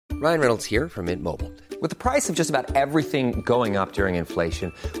Ryan Reynolds here from Mint Mobile. With the price of just about everything going up during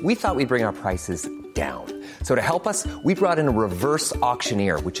inflation, we thought we'd bring our prices down. So to help us, we brought in a reverse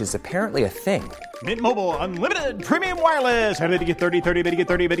auctioneer, which is apparently a thing. Mint Mobile Unlimited Premium Wireless. How to get 30, 30, bit to get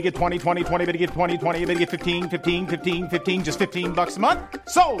 30, bit to get 20, 20, 20, bit to get 20, 20, bit to get 15, 15, 15, 15, just $15 a month?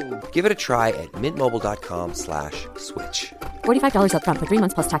 Sold! Give it a try at mintmobile.com/switch. $45 up front for 3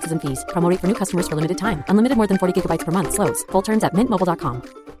 months plus taxes and fees. Promo rate for new customers for limited time. Unlimited more than 40 gigabytes per month. Slows full terms at mintmobile.com.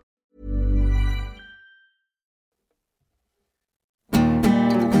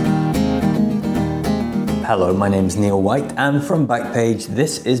 Hello, my name's Neil White, and from Backpage,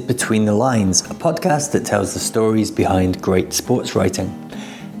 this is Between the Lines, a podcast that tells the stories behind great sports writing.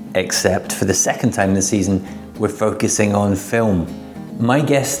 Except for the second time this season, we're focusing on film. My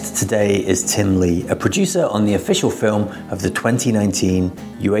guest today is Tim Lee, a producer on the official film of the 2019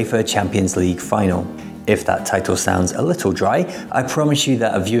 UEFA Champions League final. If that title sounds a little dry, I promise you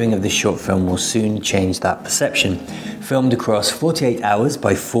that a viewing of this short film will soon change that perception. Filmed across 48 hours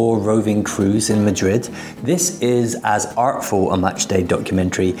by 4 roving crews in Madrid, this is as artful a matchday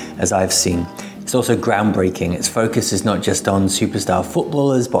documentary as I've seen. It's also groundbreaking. Its focus is not just on superstar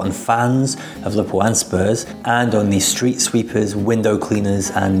footballers, but on fans of Liverpool and Spurs, and on the street sweepers, window cleaners,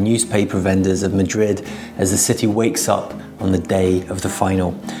 and newspaper vendors of Madrid as the city wakes up on the day of the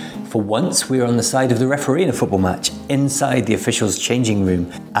final. For once, we are on the side of the referee in a football match, inside the officials' changing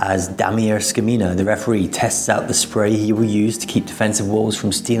room, as Damir Scamina, the referee, tests out the spray he will use to keep defensive walls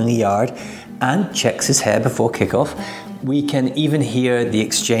from stealing a yard and checks his hair before kickoff. We can even hear the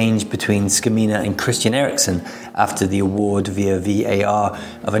exchange between Scamina and Christian Eriksen after the award via VAR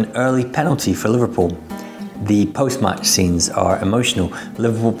of an early penalty for Liverpool. The post-match scenes are emotional.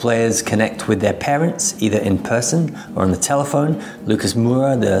 Liverpool players connect with their parents, either in person or on the telephone. Lucas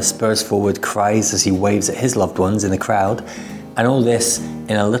Moura, the Spurs forward, cries as he waves at his loved ones in the crowd. And all this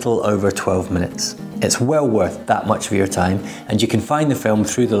in a little over 12 minutes. It's well worth that much of your time, and you can find the film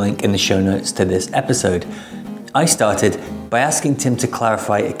through the link in the show notes to this episode. I started by asking Tim to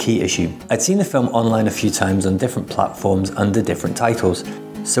clarify a key issue. I'd seen the film online a few times on different platforms under different titles.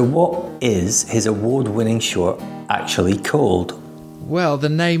 So what is his award-winning short actually called? Well, the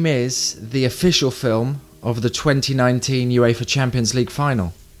name is the official film of the 2019 UEFA Champions League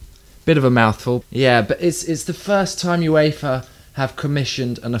final. Bit of a mouthful. Yeah, but it's the first time UEFA have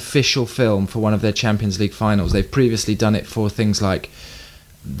commissioned an official film for one of their Champions League finals. They've previously done it for things like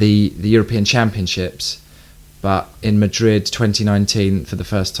the European Championships, but in Madrid 2019, for the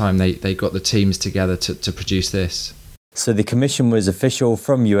first time, they got the teams together to produce this. So the commission was official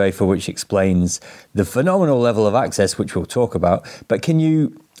from UEFA, which explains the phenomenal level of access, which we'll talk about. But can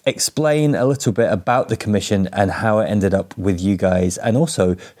you explain a little bit about the commission and how it ended up with you guys, and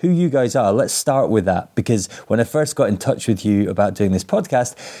also who you guys are? Let's start with that, because when I first got in touch with you about doing this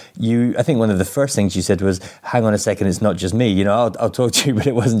podcast, I think one of the first things you said was, hang on a second, it's not just me. You know, I'll talk to you, but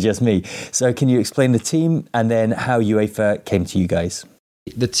it wasn't just me. So can you explain the team and then how UEFA came to you guys?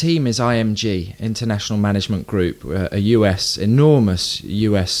 The team is IMG, International Management Group, enormous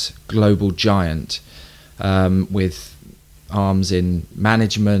US global giant with arms in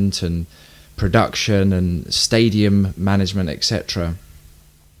management and production and stadium management, etc.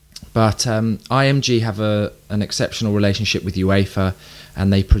 But IMG have an exceptional relationship with UEFA, and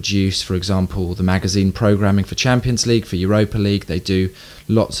they produce, for example, the magazine programming for Champions League, for Europa League. They do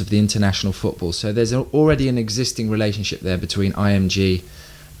lots of the international football. So there's already an existing relationship there between IMG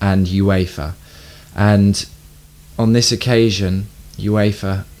and UEFA. And on this occasion,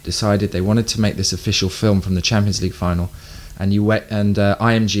 UEFA decided they wanted to make this official film from the Champions League final, and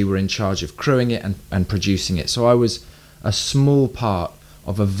IMG were in charge of crewing it and producing it. So I was a small part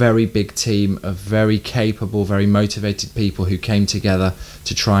of a very big team of very capable, very motivated people who came together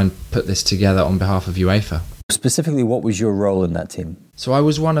to try and put this together on behalf of UEFA. Specifically, what was your role in that team? So I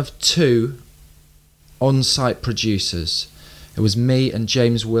was one of 2 on-site producers. It was me and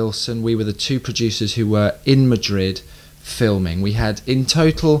James Wilson. We were the 2 producers who were in Madrid filming. We had in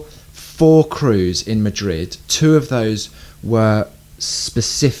total 4 crews in Madrid. 2 of those were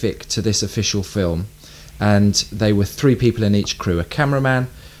specific to this official film, and they were 3 people in each crew: a cameraman,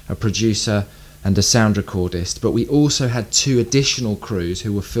 a producer, and a sound recordist. But we also had 2 additional crews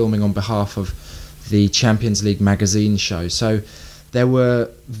who were filming on behalf of the Champions League magazine show. So there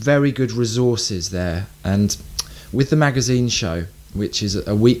were very good resources there. And with the magazine show, which is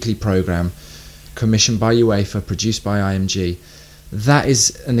a weekly programme commissioned by UEFA, produced by IMG, that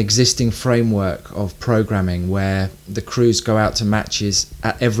is an existing framework of programming where the crews go out to matches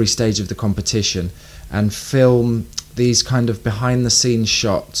at every stage of the competition and film these kind of behind the scenes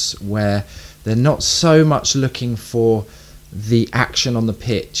shots where they're not so much looking for the action on the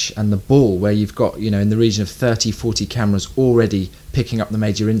pitch and the ball, where you've got, in the region of 30, 40 cameras already picking up the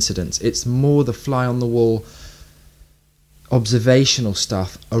major incidents. It's more the fly on the wall observational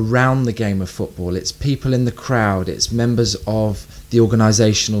stuff around the game of football. It's people in the crowd, it's members of the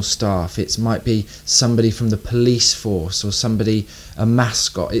organisational staff, it might be somebody from the police force or somebody, a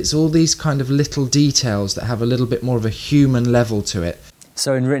mascot. It's all these kind of little details that have a little bit more of a human level to it.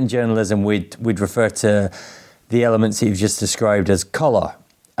 So in written journalism, we'd refer to the elements that you've just described as colour.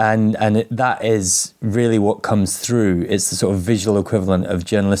 And that is really what comes through. It's the sort of visual equivalent of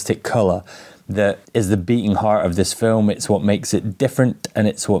journalistic colour that is the beating heart of this film. It's what makes it different and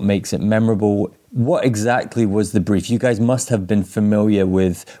it's what makes it memorable. What exactly was the brief? You guys must have been familiar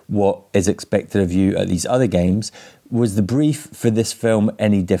with what is expected of you at these other games. Was the brief for this film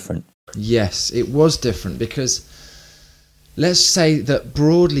any different? Yes, it was different because let's say that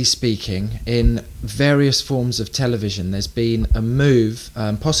broadly speaking, in various forms of television, there's been a move,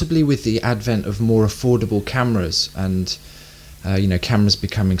 possibly with the advent of more affordable cameras and cameras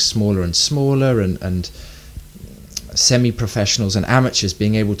becoming smaller and smaller, and semi-professionals and amateurs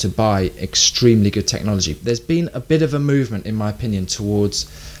being able to buy extremely good technology. There's been a bit of a movement, in my opinion, towards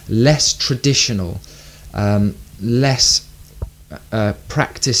less traditional, less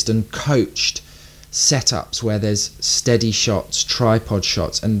practiced and coached setups where there's steady shots, tripod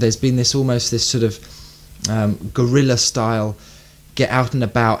shots, and there's been this sort of guerrilla style, get out and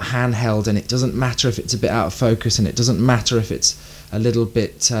about handheld, and it doesn't matter if it's a bit out of focus and it doesn't matter if it's a little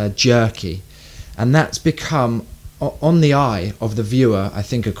bit jerky, and that's become, on the eye of the viewer, I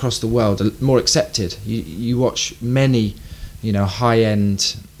think across the world, more accepted. You watch many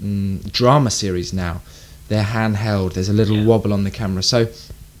high-end drama series now, they're handheld, there's a little wobble on the camera, so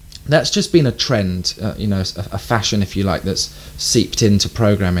that's just been a trend, a fashion, if you like, that's seeped into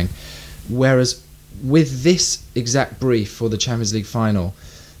programming. Whereas with this exact brief for the Champions League final,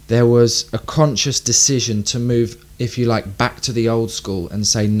 there was a conscious decision to move, if you like, back to the old school and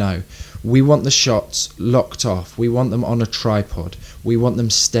say, no, we want the shots locked off, we want them on a tripod, we want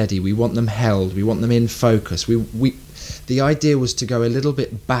them steady, we want them held, we want them in focus. The idea was to go a little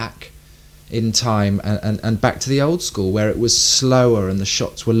bit back in time and back to the old school, where it was slower and the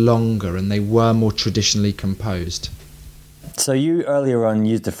shots were longer and they were more traditionally composed. So you earlier on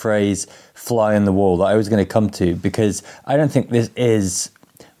used the phrase fly on the wall that I was going to come to, because I don't think this is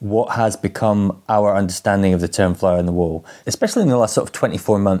what has become our understanding of the term fly on the wall, especially in the last sort of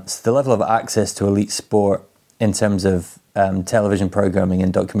 24 months. The level of access to elite sport in terms of television programming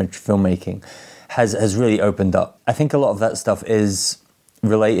and documentary filmmaking has really opened up. I think a lot of that stuff is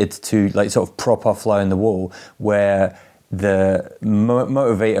related to like sort of proper fly on the wall, where the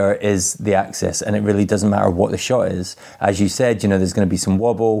motivator is the access, and it really doesn't matter what the shot is. As you said, there's going to be some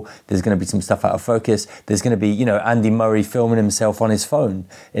wobble, there's going to be some stuff out of focus, there's going to be, Andy Murray filming himself on his phone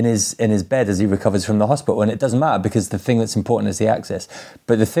in his bed as he recovers from the hospital, and it doesn't matter because the thing that's important is the access.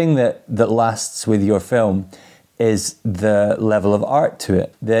 But the thing that lasts with your film is the level of art to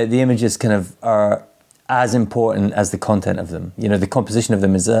it. The images kind of are as important as the content of them. The composition of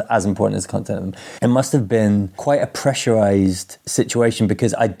them is as important as the content of them. It must have been quite a pressurized situation,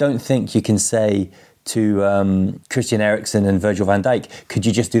 because I don't think you can say to Christian Eriksen and Virgil van Dijk, could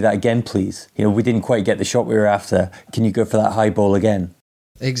you just do that again, please? We didn't quite get the shot we were after. Can you go for that high ball again?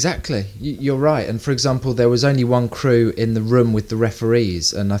 Exactly, you're right. And for example, there was only one crew in the room with the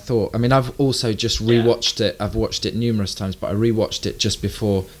referees, and I've also just rewatched it. I've watched it numerous times, but I rewatched it just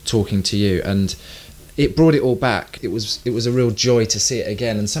before talking to you, and it brought it all back. It was a real joy to see it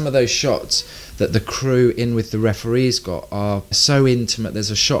again. And some of those shots that the crew in with the referees got are so intimate.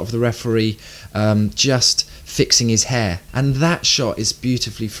 There's a shot of the referee just fixing his hair, and that shot is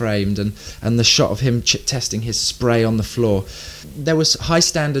beautifully framed, and the shot of him testing his spray on the floor. There was high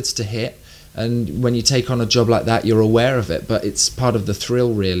standards to hit, and when you take on a job like that, you're aware of it, but it's part of the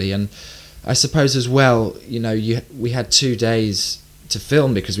thrill, really. And I suppose as well, we had 2 days to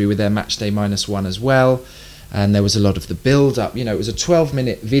film, because we were there match day -1 as well, and there was a lot of the build up. It was a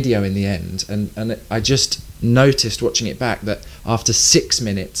 12-minute video in the end, and I just noticed watching it back that after 6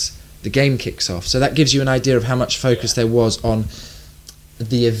 minutes the game kicks off. So that gives you an idea of how much focus there was on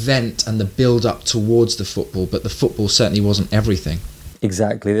the event and the build up towards the football, but the football certainly wasn't everything.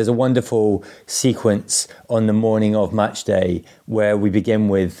 Exactly. There's a wonderful sequence on the morning of match day where we begin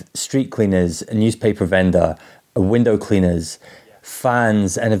with street cleaners, a newspaper vendor, window cleaners,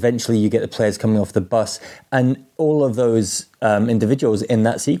 fans, and eventually you get the players coming off the bus, and all of those individuals in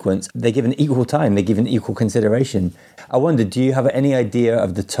that sequence, they're given equal time, they're given equal consideration. I wonder, do you have any idea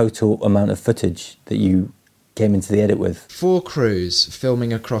of the total amount of footage that you came into the edit with? 4 crews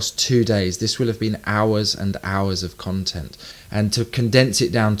filming across 2 days. This will have been hours and hours of content. And to condense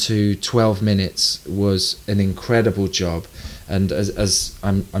it down to 12 minutes was an incredible job. And as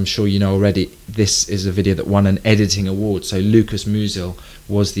I'm sure you know already, this is a video that won an editing award. So Lucas Musil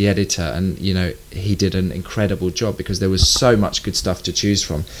was the editor, and he did an incredible job because there was so much good stuff to choose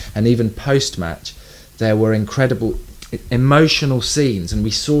from. And even post-match, there were incredible emotional scenes, and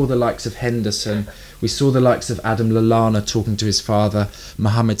we saw the likes of Henderson, we saw the likes of Adam Lallana talking to his father,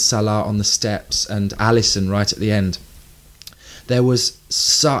 Mohamed Salah on the steps, and Alisson right at the end. There was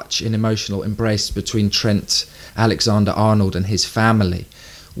such an emotional embrace between Trent Alexander-Arnold and his family,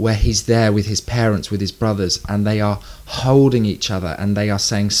 where he's there with his parents, with his brothers, and they are holding each other and they are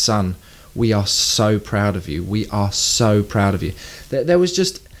saying, "Son, we are so proud of you. We are so proud of you." There was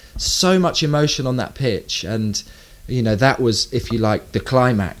just so much emotion on that pitch, and that was, if you like, the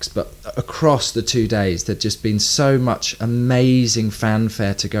climax. But across the 2 days, there'd just been so much amazing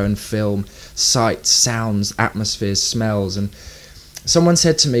fanfare to go and film, sights, sounds, atmospheres, smells. And someone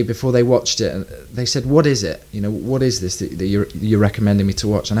said to me before they watched it, and they said, "What is it? What is this that you're recommending me to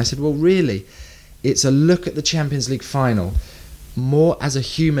watch?" And I said, well, really, it's a look at the Champions League final more as a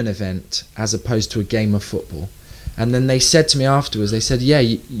human event as opposed to a game of football. And then they said to me afterwards, they said, yeah,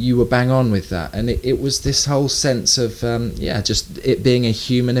 you were bang on with that. And it was this whole sense of, just it being a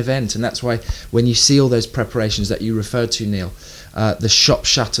human event. And that's why when you see all those preparations that you referred to, Neil, the shop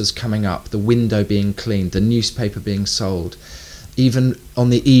shutters coming up, the window being cleaned, the newspaper being sold, even on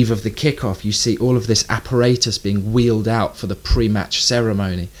the eve of the kickoff, you see all of this apparatus being wheeled out for the pre-match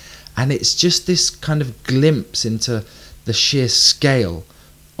ceremony. And it's just this kind of glimpse into the sheer scale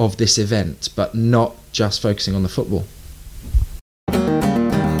of this event, but not just focusing on the football.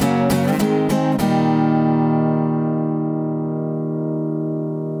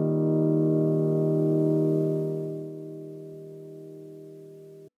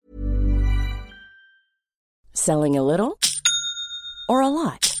 Selling a little or a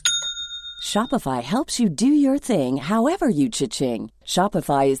lot? Shopify helps you do your thing however you cha-ching.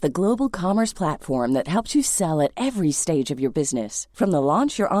 Shopify is the global commerce platform that helps you sell at every stage of your business. From the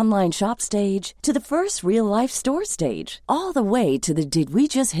launch your online shop stage to the first real-life store stage, all the way to the did we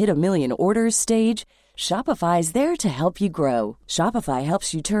just hit a million orders stage. Shopify is there to help you grow. Shopify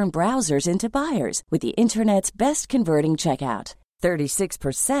helps you turn browsers into buyers with the internet's best converting checkout.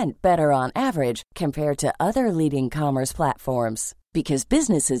 36% better on average compared to other leading commerce platforms. Because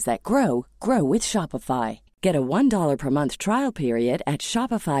businesses that grow, grow with Shopify. Get a $1 per month trial period at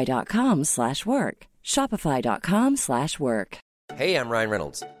shopify.com/work. Shopify.com/work. Hey, I'm Ryan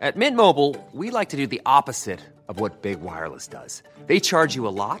Reynolds. At Mint Mobile, we like to do the opposite of what Big Wireless does. They charge you a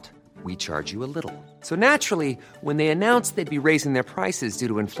lot, we charge you a little. So naturally, when they announced they'd be raising their prices due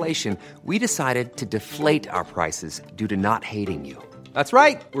to inflation, we decided to deflate our prices due to not hating you. That's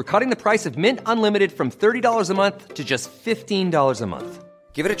right. We're cutting the price of Mint Unlimited from $30 a month to just $15 a month.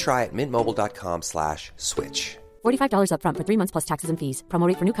 Give it a try at mintmobile.com/switch. $45 up front for 3 months plus taxes and fees. Promo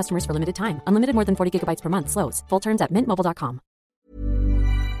rate for new customers for limited time. Unlimited more than 40 gigabytes per month. Slows full terms at mintmobile.com.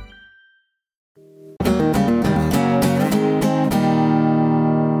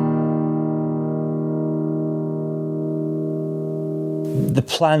 The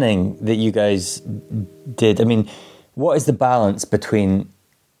planning that you guys did, I mean, what is the balance between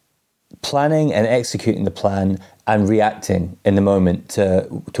planning and executing the plan and reacting in the moment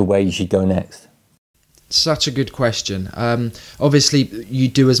to where you should go next? Such a good question. Obviously, you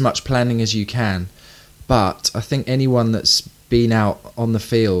do as much planning as you can, but I think anyone that's been out on the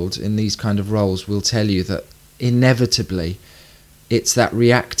field in these kind of roles will tell you that inevitably it's that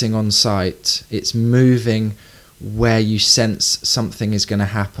reacting on site, it's moving where you sense something is going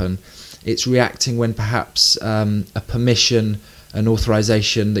to happen. It's reacting when perhaps a permission, an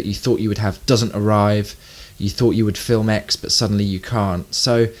authorization that you thought you would have doesn't arrive. You thought you would film X, but suddenly you can't.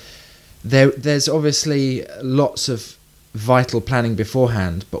 So there's obviously lots of vital planning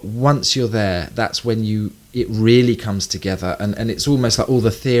beforehand, but once you're there, that's when it really comes together, and it's almost like all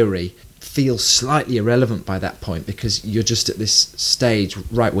the theory feels slightly irrelevant by that point, because you're just at this stage,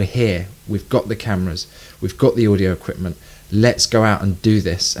 right, we're here, we've got the cameras, we've got the audio equipment, let's go out and do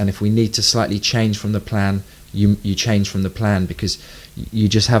this. And if we need to slightly change from the plan, you change from the plan, because you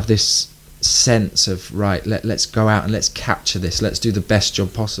just have this sense of, right, let's go out and let's capture this, let's do the best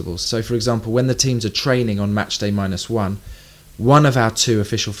job possible. So for example, when the teams are training on match day -1, one of our 2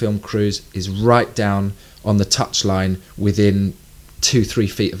 official film crews is right down on the touchline within 2-3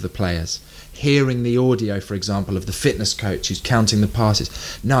 feet of the players, hearing the audio, for example, of the fitness coach who's counting the passes,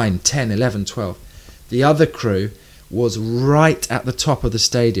 9, 10, 11, 12. The other crew was right at the top of the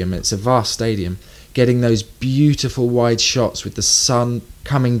stadium, it's a vast stadium, getting those beautiful wide shots with the sun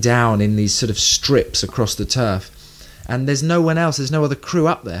coming down in these sort of strips across the turf. And there's no one else, there's no other crew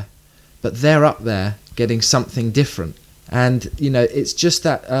up there, but they're up there getting something different. And it's just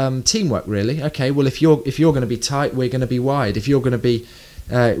that teamwork, really. Okay, well, if you're going to be tight, we're going to be wide. If you're going to be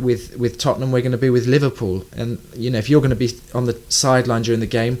with Tottenham, we're going to be with Liverpool. And if you're going to be on the sideline during the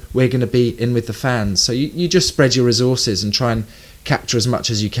game, we're going to be in with the fans. So you just spread your resources and try and capture as much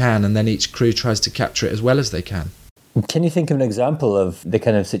as you can, and then each crew tries to capture it as well as they can. Can you think of an example of the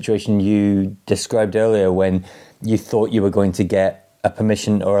kind of situation you described earlier when you thought you were going to get a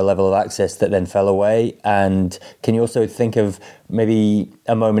permission or a level of access that then fell away? And can you also think of maybe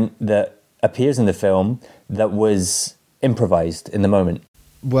a moment that appears in the film that was improvised in the moment?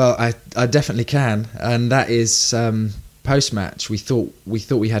 Well, I definitely can, and that is post-match. We thought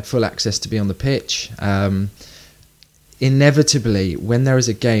we had full access to be on the pitch. Inevitably, when there is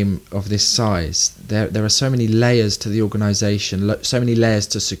a game of this size, there are so many layers to the organisation, so many layers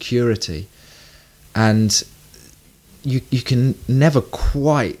to security, and you can never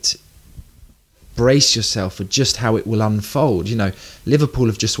quite brace yourself for just how it will unfold. Liverpool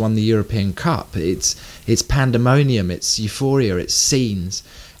have just won the European Cup. It's pandemonium, it's euphoria, it's scenes.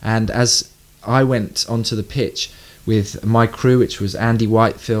 And as I went onto the pitch with my crew, which was Andy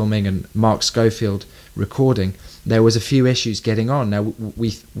White filming and Mark Schofield recording, there was a few issues getting on. Now we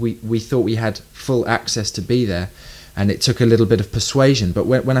thought we had full access to be there, and it took a little bit of persuasion. But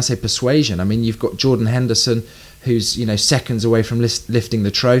when I say persuasion, I mean you've got Jordan Henderson, who's seconds away from lifting the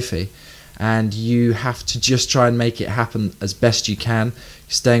trophy, and you have to just try and make it happen as best you can,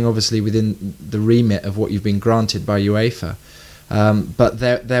 staying obviously within the remit of what you've been granted by UEFA. But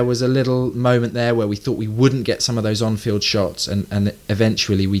there was a little moment there where we thought we wouldn't get some of those on-field shots, and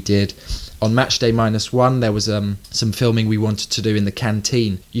eventually we did. On match day -1, there was some filming we wanted to do in the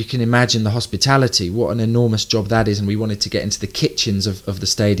canteen. You can imagine the hospitality, what an enormous job that is, and we wanted to get into the kitchens of the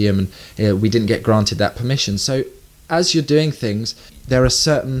stadium, and we didn't get granted that permission. So as you're doing things, there are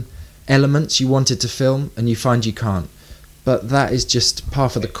certain elements you wanted to film and you find you can't. But that is just par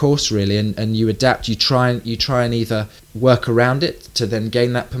for the course, really, and you adapt. You try and either work around it to then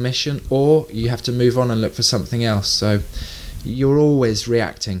gain that permission, or you have to move on and look for something else. So you're always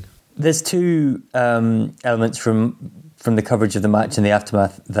reacting. There's two elements from the coverage of the match and the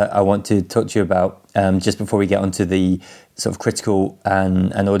aftermath that I want to talk to you about just before we get onto the sort of critical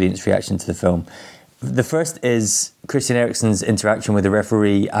and audience reaction to the film. The first is Christian Eriksen's interaction with the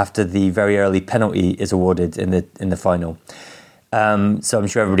referee after the very early penalty is awarded in the final. So I'm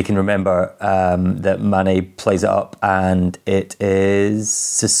sure everybody can remember that Mane plays it up, and it is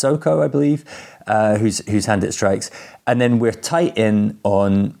Sissoko, I believe, whose hand it strikes. And then we're tight in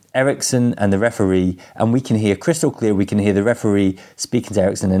on Eriksen and the referee, and we can hear crystal clear, we can hear the referee speaking to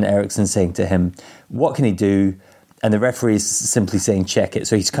Eriksen, and Eriksen saying to him, what can he do? And the referee is simply saying, check it.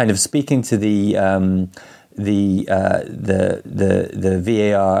 So he's kind of speaking to the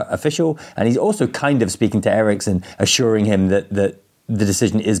VAR official, and he's also kind of speaking to Eriksen, assuring him that the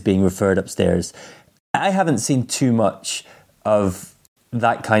decision is being referred upstairs. I haven't seen too much of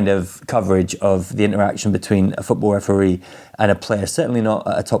that kind of coverage of the interaction between a football referee and a player, certainly not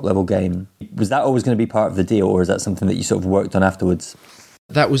at a top-level game. Was that always going to be part of the deal, or is that something that you sort of worked on afterwards?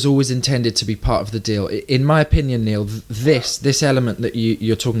 That was always intended to be part of the deal. In my opinion, Neil, this element that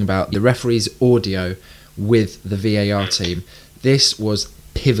you're talking about, the referee's audio with the VAR team, this was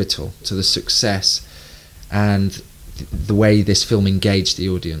pivotal to the success and the way this film engaged the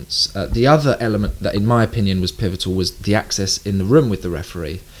audience. The other element that, in my opinion, was pivotal was the access in the room with the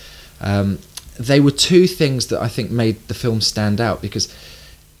referee. They were two things that I think made the film stand out, because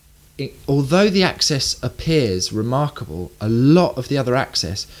although the access appears remarkable, a lot of the other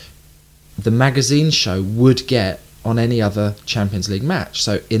access the magazine show would get on any other Champions League match.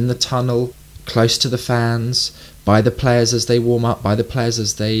 So in the tunnel, close to the fans, by the players as they warm up, by the players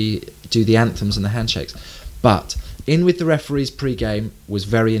as they do the anthems and the handshakes. But in with the referees pre-game was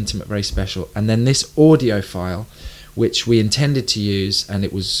very intimate, very special. And then this audio file, which we intended to use, and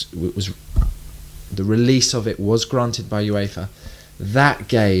it was the release of it was granted by UEFA. That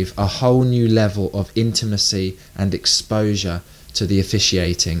gave a whole new level of intimacy and exposure to the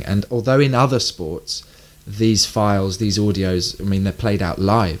officiating. And although in other sports, these files, these audios, I mean, they're played out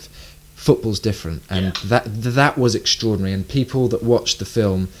live, football's different. And that was extraordinary. And people that watched the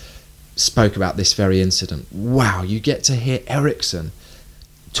film spoke about this very incident. Wow, you get to hear Eriksen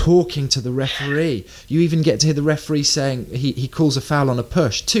talking to the referee. You even get to hear the referee saying he calls a foul on a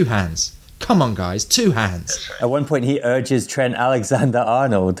push. 2 hands. Come on, guys, 2 hands. At one point, he urges Trent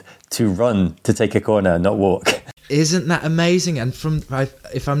Alexander-Arnold to run to take a corner, not walk. Isn't that amazing? And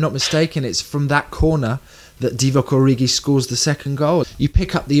if I'm not mistaken, it's from that corner that Divock Origi scores the second goal. You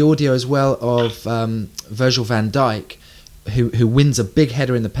pick up the audio as well of Virgil van Dijk, who wins a big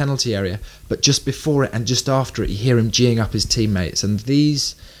header in the penalty area, but just before it and just after it, you hear him geeing up his teammates. And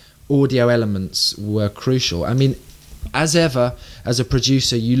these audio elements were crucial. I mean, as ever, as a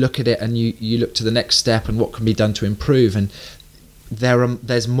producer, you look at it and you look to the next step and what can be done to improve. And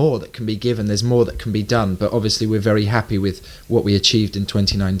there's more that can be given, there's more that can be done. But obviously, we're very happy with what we achieved in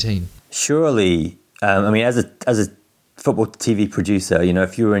 2019. Surely, I mean, as a football TV producer, you know,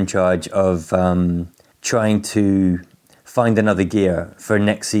 if you were in charge of trying to find another gear for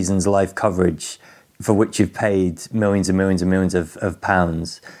next season's live coverage, for which you've paid millions and millions and millions of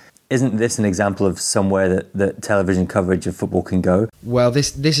pounds, isn't this an example of somewhere that television coverage of football can go? Well,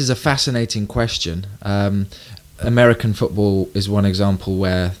 this is a fascinating question. American football is one example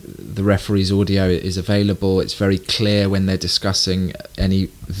where the referee's audio is available. It's very clear when they're discussing any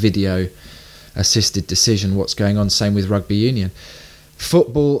video-assisted decision what's going on. Same with rugby union.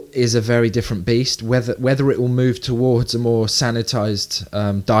 Football is a very different beast. Whether it will move towards a more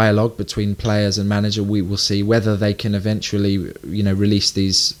sanitized dialogue between players and manager, we will see. Whether they can eventually, release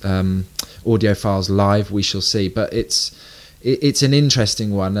these audio files live, we shall see. But it's an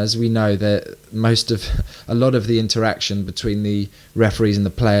interesting one, as we know that a lot of the interaction between the referees and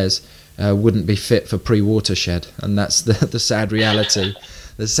the players wouldn't be fit for pre-Watershed, and that's the sad reality.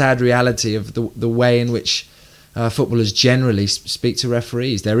 The sad reality of the way in which footballers generally speak to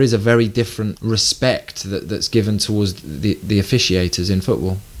referees. There is a very different respect that's given towards the officiators in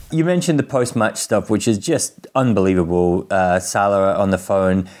football. You mentioned the post-match stuff, which is just unbelievable. Salah on the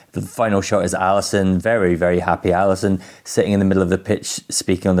phone. The final shot is Alisson, very, very happy Alisson, sitting in the middle of the pitch,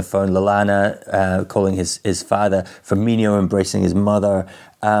 speaking on the phone. Lallana calling his father. Firmino embracing his mother.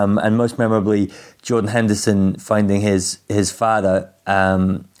 And most memorably, Jordan Henderson finding his father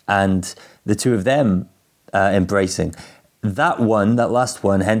and the two of them embracing. That last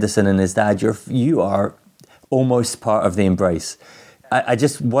one, Henderson and his dad, you are almost part of the embrace. I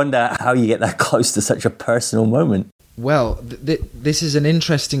just wonder how you get that close to such a personal moment. Well, this is an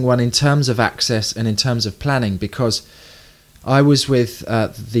interesting one in terms of access and in terms of planning, because I was with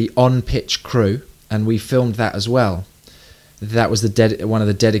the on-pitch crew and we filmed that as well. That was one of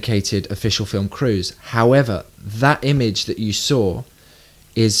the dedicated official film crews. However, that image that you saw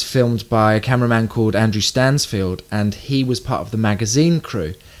is filmed by a cameraman called Andrew Stansfield, and he was part of the magazine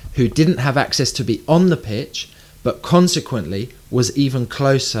crew who didn't have access to be on the pitch, but consequently was even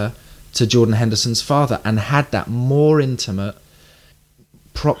closer to Jordan Henderson's father and had that more intimate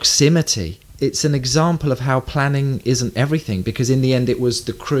proximity. It's an example of how planning isn't everything, because in the end it was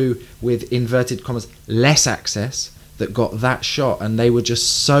the crew with, inverted commas, less access that got that shot, and they were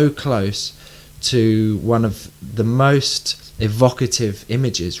just so close to one of the most evocative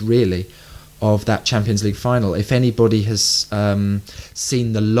images, really, of that Champions League final. If anybody has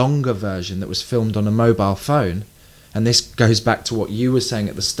seen the longer version that was filmed on a mobile phone, and this goes back to what you were saying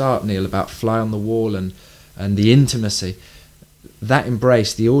at the start, Neil, about Fly on the Wall and the intimacy, that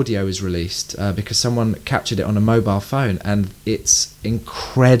embrace, the audio is released because someone captured it on a mobile phone, and it's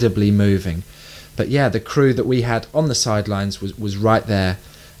incredibly moving. But yeah, the crew that we had on the sidelines was right there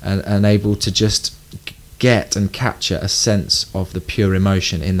and able to just get and capture a sense of the pure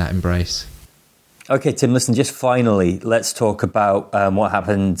emotion in that embrace. Okay, Tim, listen, just finally, let's talk about what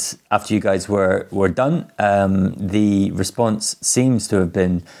happened after you guys were done. The response seems to have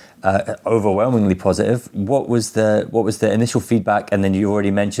been overwhelmingly positive. What was the initial feedback? And then you already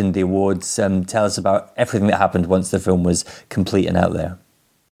mentioned the awards. Tell us about everything that happened once the film was complete and out there.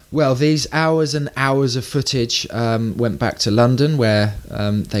 Well, these hours and hours of footage went back to London, where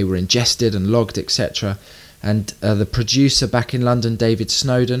they were ingested and logged, etc. And the producer back in London, David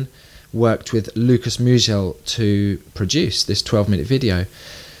Snowden, worked with Lucas Mugel to produce this 12-minute video.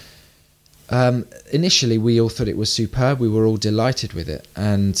 Initially, we all thought it was superb. We were all delighted with it,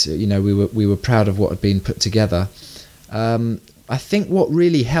 and we were proud of what had been put together. I think what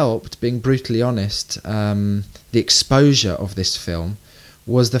really helped, being brutally honest, the exposure of this film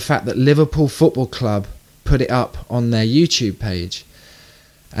was the fact that Liverpool Football Club put it up on their YouTube page.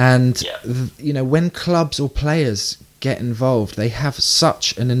 And, when clubs or players get involved, they have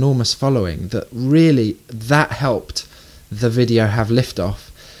such an enormous following that really that helped the video have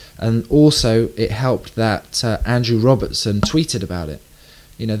liftoff. And also it helped that Andrew Robertson tweeted about it.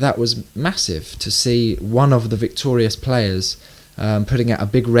 That was massive to see one of the victorious players putting out a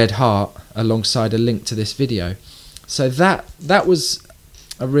big red heart alongside a link to this video. So that was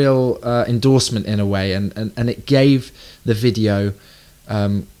a real endorsement in a way, and it gave the video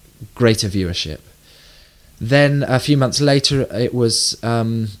greater viewership. Then a few months later, it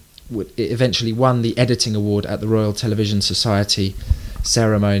eventually won the editing award at the Royal Television Society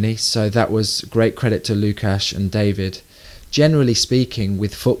ceremony. So that was great credit to Lukasz and David. Generally speaking,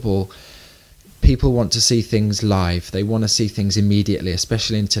 with football, people want to see things live. They want to see things immediately,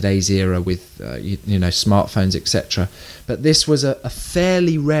 especially in today's era with smartphones, etc. But this was a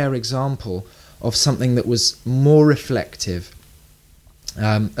fairly rare example of something that was more reflective,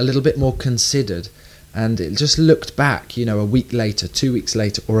 a little bit more considered, and it just looked back, a week later, 2 weeks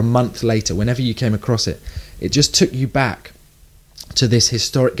later, or a month later, whenever you came across it, it just took you back to this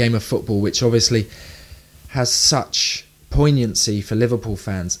historic game of football, which obviously has such poignancy for Liverpool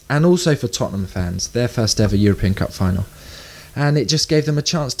fans and also for Tottenham fans, their first ever European Cup final. And it just gave them a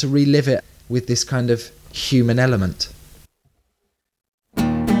chance to relive it with this kind of human element.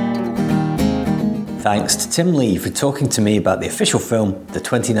 Thanks to Tim Lee for talking to me about the official film, the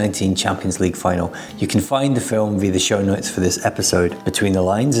 2019 Champions League final. You can find the film via the show notes for this episode. Between the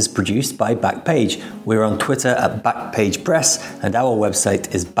Lines is produced by Backpage. We're on Twitter at Backpage Press, and our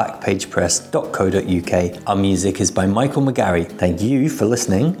website is backpagepress.co.uk. Our music is by Michael McGarry. Thank you for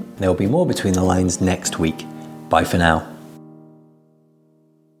listening. There'll be more Between the Lines next week. Bye for now.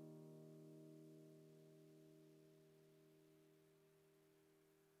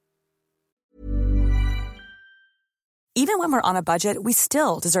 Even when we're on a budget, we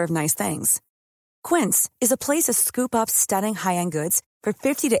still deserve nice things. Quince is a place to scoop up stunning high-end goods for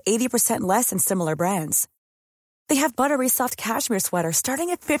 50 to 80% less than similar brands. They have buttery soft cashmere sweaters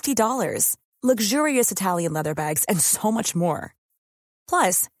starting at $50, luxurious Italian leather bags, and so much more.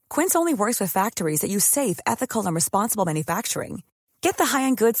 Plus, Quince only works with factories that use safe, ethical, and responsible manufacturing. Get the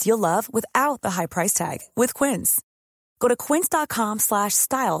high-end goods you'll love without the high price tag with Quince. Go to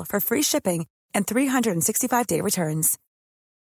quince.com/style for free shipping and 365-day returns.